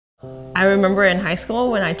I remember in high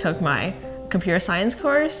school when I took my computer science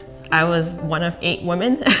course, I was one of 8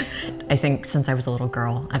 women. I think since I was a little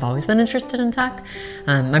girl, I've always been interested in tech.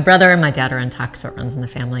 My brother and my dad are in tech, so it runs in the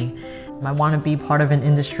family. I want to be part of an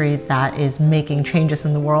industry that is making changes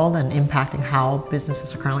in the world and impacting how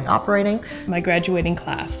businesses are currently operating. My graduating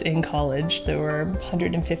class in college, there were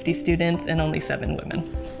 150 students and only 7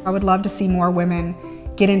 women. I would love to see more women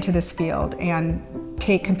get into this field and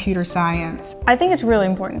take computer science. I think it's really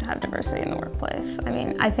important to have diversity in the workplace. I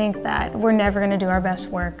mean, I think that we're never going to do our best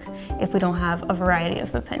work if we don't have a variety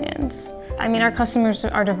of opinions. I mean, our customers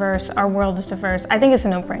are diverse, our world is diverse. I think it's a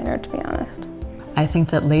no-brainer, to be honest. I think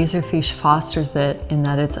that Laserfiche fosters it in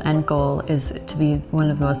that its end goal is to be one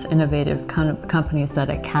of the most innovative companies that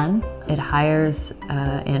it can. It hires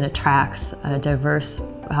and attracts a diverse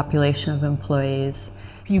population of employees.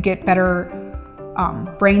 You get better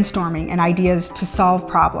brainstorming and ideas to solve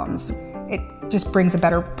problems. It just brings a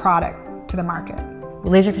better product to the market.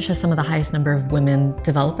 Laserfiche has some of the highest number of women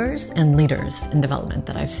developers and leaders in development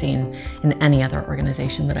that I've seen in any other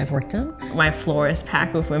organization that I've worked in. My floor is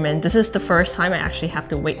packed with women. This is the first time I actually have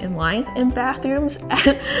to wait in line in bathrooms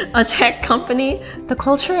at a tech company. The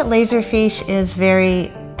culture at Laserfiche is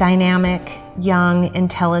very dynamic, young,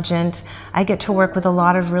 intelligent. I get to work with a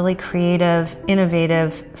lot of really creative,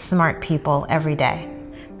 innovative, smart people every day.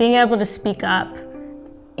 Being able to speak up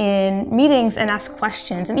in meetings and ask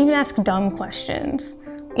questions, and even ask dumb questions,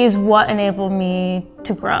 is what enabled me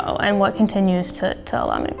to grow and what continues to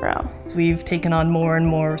allow me to grow. We've taken on more and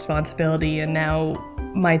more responsibility, and now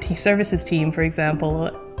my services team, for example,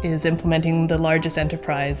 is implementing the largest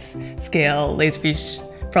enterprise scale Laserfiche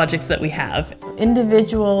projects that we have.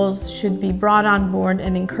 Individuals should be brought on board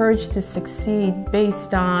and encouraged to succeed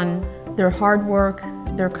based on their hard work,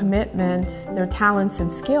 their commitment, their talents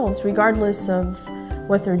and skills, regardless of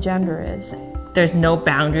what their gender is. There's no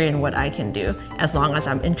boundary in what I can do. As long as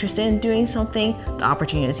I'm interested in doing something, the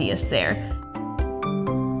opportunity is there.